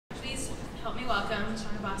welcome,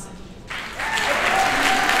 Shauna Bahssin.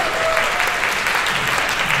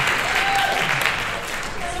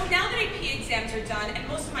 So now that AP exams are done and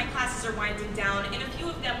most of my classes are winding down, in a few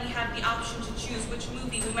of them we have the option to choose which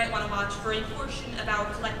movie we might want to watch for a portion of our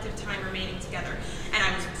collective time remaining together. And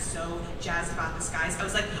I was so jazzed about this, guys. I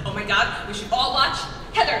was like, oh my god, we should all watch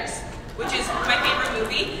Heathers, which is my favorite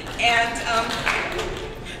movie. And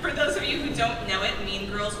for those of you who don't know it, Mean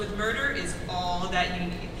Girls with Murder is all that you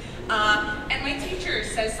need. And my teacher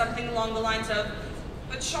says something along the lines of,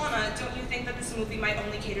 but Shauna, don't you think that this movie might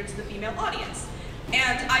only cater to the female audience?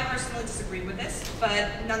 And I personally disagree with this, but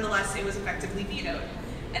nonetheless, it was effectively vetoed.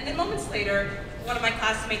 And then moments later, one of my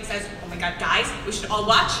classmates says, oh my god, guys, we should all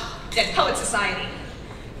watch Dead Poet Society.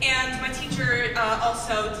 And my teacher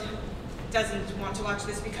also doesn't want to watch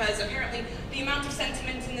this because apparently the amount of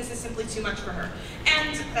sentiment in this is simply too much for her.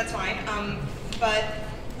 And that's fine, but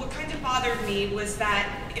what kind of bothered me was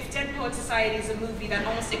that if Dead Poet Society is a movie that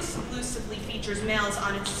almost exclusively features males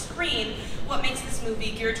on its screen, what makes this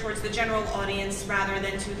movie geared towards the general audience rather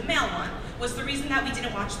than to the male one? Was the reason that we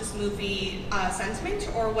didn't watch this movie sentiment,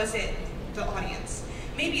 or was it the audience?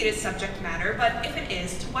 Maybe it is subject matter, but if it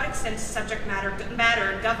is, to what extent is subject matter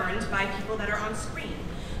governed by people that are on screen?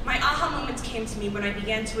 My aha moment came to me when I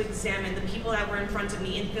began to examine the people that were in front of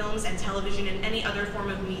me in films and television and any other form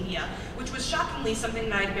of media, which was shockingly something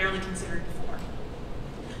that I'd barely considered before.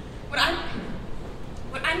 What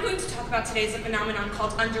I'm going to talk about today is a phenomenon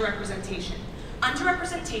called underrepresentation.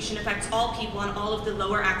 Underrepresentation affects all people on all of the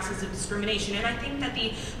lower axes of discrimination, and I think that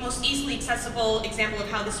the most easily accessible example of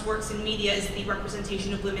how this works in media is the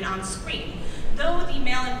representation of women on screen. Though the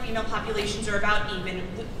male and female populations are about even,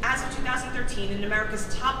 as of 2013, in America's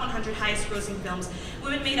top 100 highest grossing films,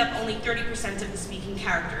 women made up only 30% of the speaking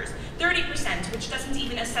characters. 30%, which doesn't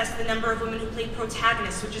even assess the number of women who play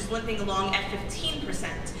protagonists, which is limping along at 15%.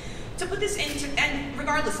 To put this into, and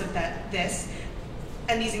regardless of this,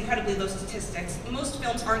 and these incredibly low statistics, most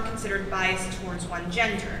films aren't considered biased towards one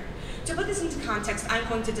gender. To put this into context, I'm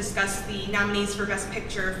going to discuss the nominees for Best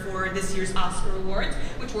Picture for this year's Oscar Awards,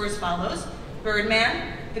 which were as follows: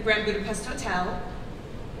 Birdman, The Grand Budapest Hotel,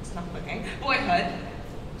 it's not clicking, Boyhood,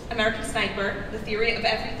 American Sniper, The Theory of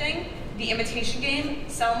Everything, The Imitation Game,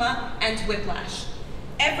 Selma, and Whiplash.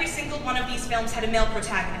 Every single one of these films had a male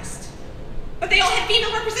protagonist. But they all had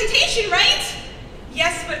female representation, right?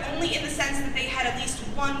 Yes, but only in the sense that they had at least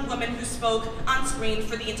one woman who spoke on screen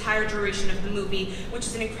for the entire duration of the movie, which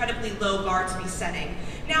is an incredibly low bar to be setting.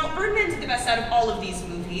 Now, Birdman did the best out of all of these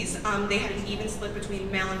movies. They had an even split between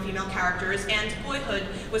male and female characters, and Boyhood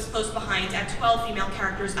was close behind at 12 female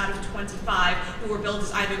characters out of 25 who were billed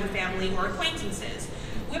as either the family or acquaintances.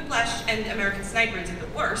 Whiplash and American Sniper did the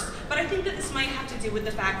worst, but I think that this might have to do with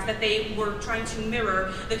the fact that they were trying to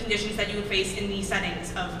mirror the conditions that you would face in the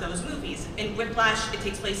settings of those movies. In Whiplash, it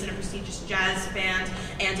takes place in a prestigious jazz band,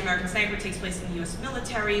 and American Sniper takes place in the US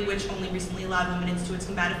military, which only recently allowed women into its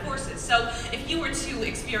combative forces. So if you were to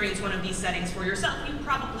experience one of these settings for yourself, you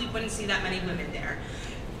probably wouldn't see that many women there.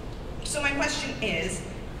 So my question is,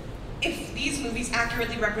 if these movies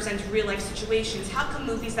accurately represent real-life situations, how come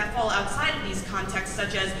movies that fall outside of these contexts,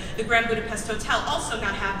 such as The Grand Budapest Hotel, also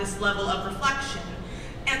not have this level of reflection?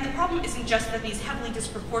 And the problem isn't just that these heavily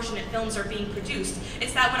disproportionate films are being produced,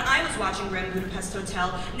 it's that when I was watching Grand Budapest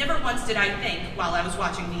Hotel, never once did I think, while I was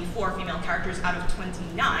watching the 4 female characters out of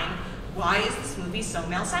 29, why is this movie so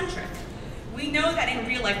male-centric? We know that in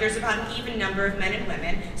real life there's about an even number of men and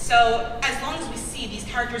women, so as long as we see these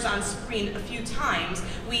characters on screen a few times,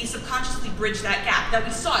 we subconsciously bridge that gap, that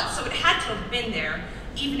we saw it, so it had to have been there,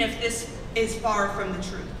 even if this is far from the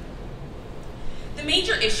truth. The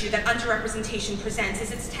major issue that underrepresentation presents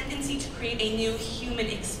is its tendency to create a new human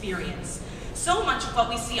experience. So much of what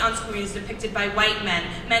we see on screen is depicted by white men,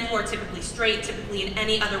 men who are typically straight, typically in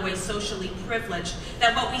any other way socially privileged,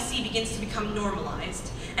 that what we see begins to become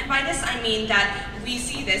normalized. And by this I mean that we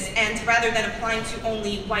see this, and rather than applying to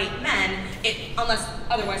only white men, unless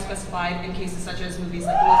otherwise specified in cases such as movies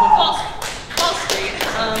like The Wolf of Wall Street,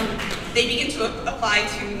 they begin to apply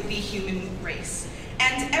to the human race.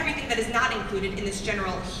 And everything that is not included in this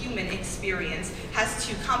general human experience has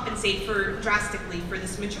to compensate drastically for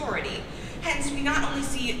this majority. Hence, we not only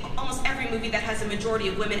see almost every movie that has a majority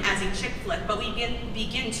of women as a chick flick, but we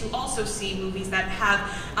begin to also see movies that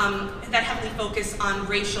that heavily focus on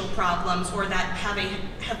racial problems, or that have a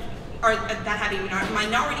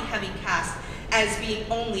minority-heavy cast as being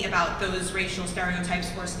only about those racial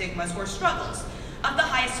stereotypes or stigmas or struggles. Of the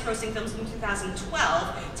highest grossing films in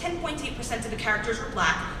 2012, 10.8% of the characters were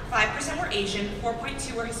black, 5% were Asian,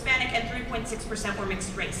 4.2% were Hispanic, and 3.6% were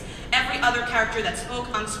mixed race. Every other character that spoke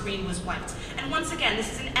on screen was white. And once again,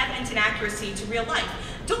 this is an evidence evident inaccuracy to real life.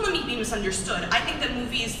 Don't let me be misunderstood. I think that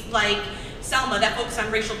movies like Selma that focus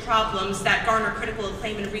on racial problems that garner critical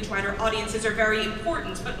acclaim and reach wider audiences are very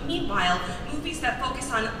important, but meanwhile, movies that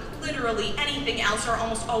focus on literally anything else are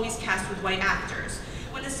almost always cast with white actors.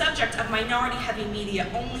 When the subject of minority-heavy media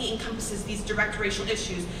only encompasses these direct racial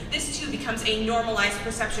issues, this too becomes a normalized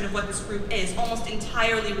perception of what this group is, almost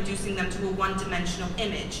entirely reducing them to a one-dimensional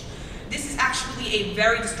image. This is actually a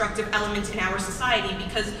very destructive element in our society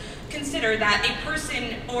because consider that a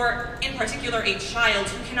person, or in particular a child,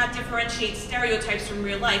 who cannot differentiate stereotypes from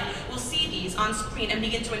real life will see these on screen and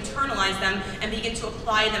begin to internalize them and begin to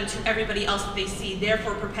apply them to everybody else that they see,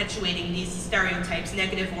 therefore perpetuating these stereotypes,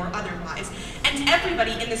 negative or otherwise. And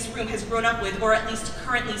everybody in this room has grown up with, or at least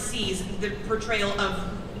currently sees, the portrayal of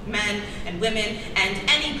men and women and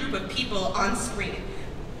any group of people on screen.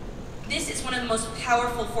 This is one of the most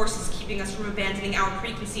powerful forces keeping us from abandoning our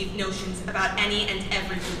preconceived notions about any and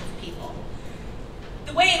every group of people.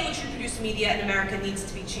 The way in which we produce media in America needs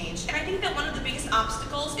to be changed, and I think that one of the biggest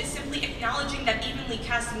obstacles is simply acknowledging that evenly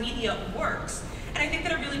cast media works. And I think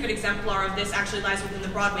that a really good exemplar of this actually lies within the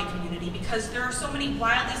Broadway community, because there are so many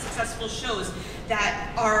wildly successful shows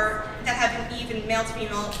that have an even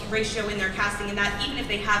male-to-female ratio in their casting, and that even if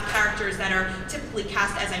they have characters that are typically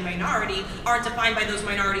cast as a minority, aren't defined by those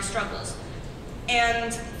minority struggles.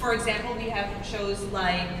 And for example, we have shows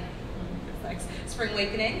like Spring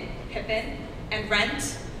Awakening, Pippin, and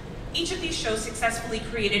Rent. Each of these shows successfully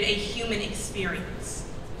created a human experience.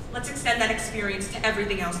 Let's extend that experience to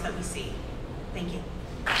everything else that we see. Thank you.